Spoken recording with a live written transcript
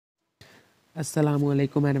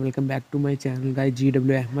अस्सलामुअलैकुम and welcome back to my channel guys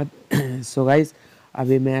GW Ahmad. So guys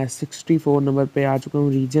अभी मैं 64 number पे आ चुका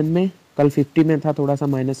हूँ रीजन में। कल 50 में था, थोड़ा सा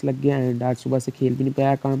माइनस लग गया एंड आज सुबह से खेल भी नहीं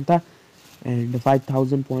पाया, काम था एंड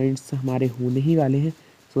 5000 पॉइंट्स हमारे होने ही वाले हैं।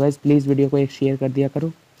 सो गाइस प्लीज़ वीडियो को एक शेयर कर दिया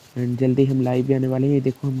करो एंड जल्दी हम लाइव भी आने वाले हैं। ये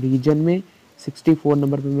देखो हम रीजन में 64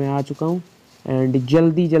 नंबर पर मैं आ चुका हूँ एंड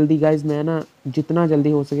जल्दी जल्दी गाइस मैं ना जितना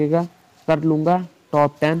जल्दी हो सकेगा कर लूँगा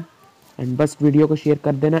टॉप 10 एंड बस वीडियो को शेयर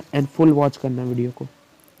कर देना एंड फुल वॉच करना वीडियो को।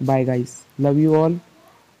 Bye guys, love you all,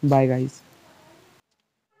 bye guys.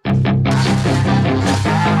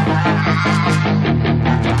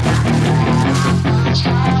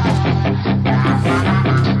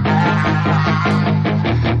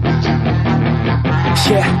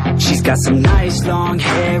 Yeah, she's got some nice long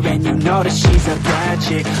hair and you know that she's a bad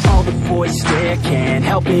chick. All the boys stare, can't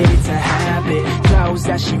help it, it's a habit. Clothes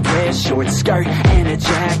that she wears, short skirt and a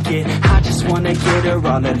jacket. I just wanna get her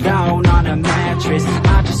all alone on a mattress.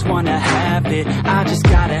 I just wanna have it, I just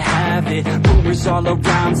gotta have it. Rumors all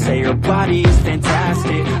around say her body is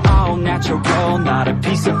fantastic. All natural, not a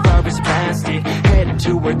piece of fur is plastic. Head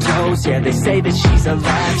to her toes, yeah, they say that she's a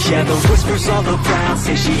latch. Yeah, the whispers all around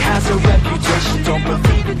say she has a reputation. Don't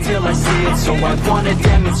believe it till I see it, so I want a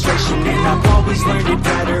demonstration. And I've always learned it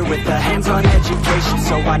better with a hands-on education.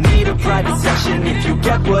 So I need a private session if you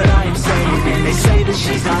get what I am saying. And they say that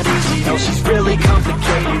she's not easy, no, she's really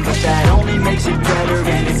complicated. But that only makes it better,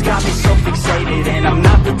 and it's got me so fixated. And I'm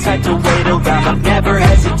not the type to wait around, I've never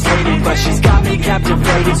hesitated. But she's got me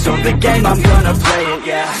captivated, so the game, I'm gonna play it,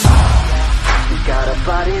 yeah. She's got a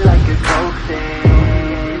body like a coke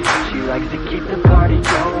thing. She likes to keep the party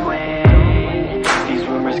going. These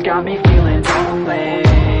rumors got me feeling lonely.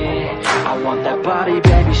 I want that body,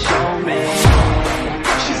 baby, show me.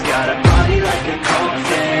 She's got a body like a coke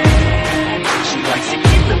thing. She likes to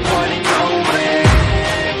keep the party going.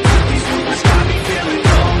 These rumors got me feeling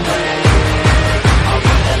lonely. I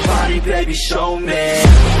want that body, baby, show me.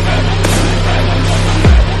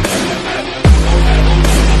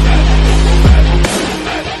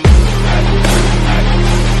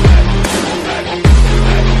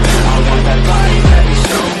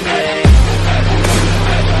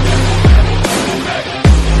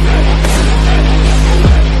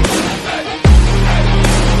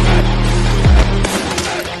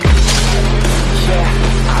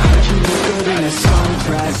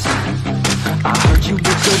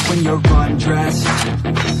 When you're undressed,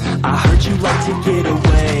 I heard you like to get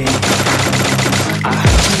away. I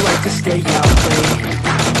heard you like to stay out late.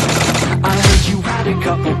 I heard you had a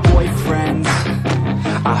couple boyfriends.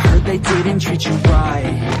 I heard they didn't treat you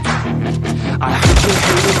right. I heard you're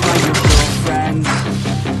hated by your girlfriends,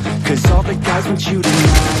 'cause all the guys want you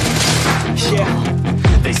tonight. Yeah,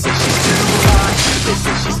 they say she's too hot, they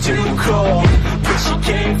say she's too cold. Where she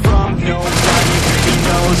came from, nobody really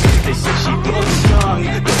knows. They say she looks young,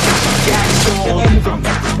 they say she acts old. From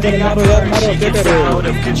everything I've heard, she gets out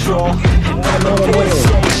of control. And all the boys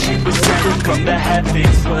say she was sent from the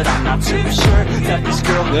heavens, but I'm not too sure that this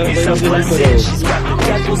girl is a blessing. She's got the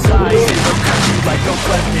devil's eyes and they'll cut you like a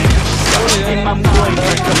weapon. She's got in my mind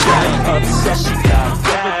like a bad obsession. Got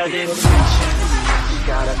bad intentions. She's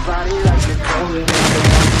got a body like a cold.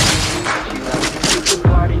 She loves to keep the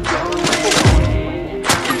party going.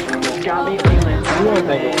 Got me feeling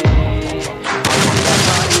lonely. I want that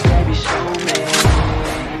body, baby, show me.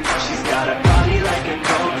 She's got a body like a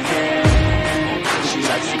cocaine. She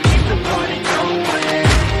likes to keep the party going.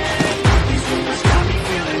 These rumors got me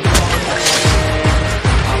feeling lonely.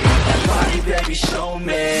 I want that body, baby, show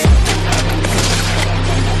me.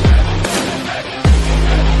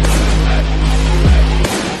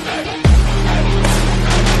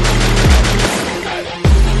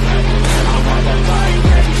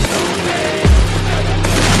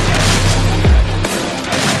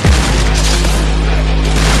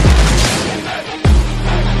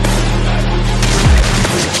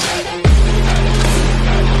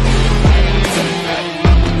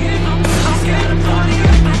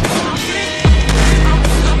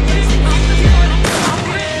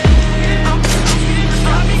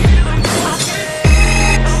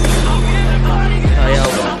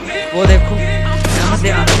 वो देखो यहाँ से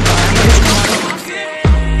आ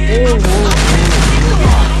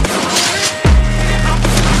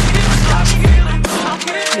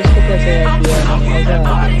इसको कैसे याद किया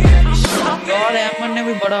और अहमद ने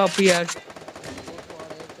भी बड़ा अपी यार।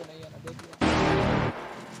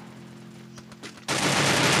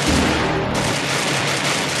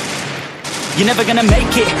 you're never gonna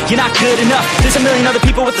make it, you're not good enough. There's a million other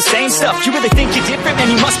people with the same stuff. You really think you're different? Man,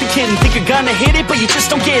 you must be kidding. Think you're gonna hit it, but you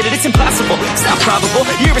just don't get it. It's impossible, it's not probable,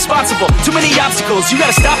 you're irresponsible. Too many obstacles, you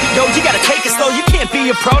gotta stop it, yo. You gotta take it slow, you can't be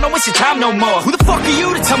a pro, don't waste your time no more. Who the fuck are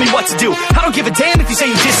you to tell me what to do? I don't give a damn if you say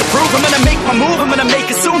you disapprove. I'm gonna make my move, I'm gonna make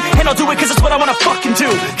it soon, and I'll do it cause it's what I wanna fucking do.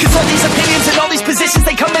 Cause all these opinions and all these positions,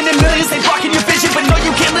 they come in millions, they blocking your vision. But no,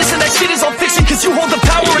 you can't listen, that shit is all fiction. Cause you hold the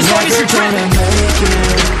power as long as you're driven.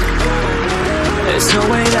 There's no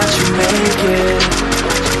way that you make it.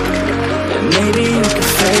 And maybe you can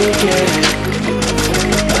fake it,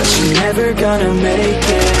 but you're never gonna make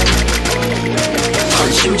it.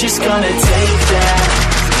 Aren't you just gonna take that?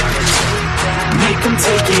 Make them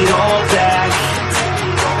take it all back.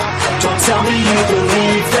 Don't tell me you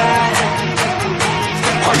believe that.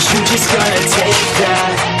 Aren't you just gonna take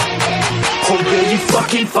that? Or will you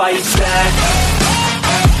fucking fight back?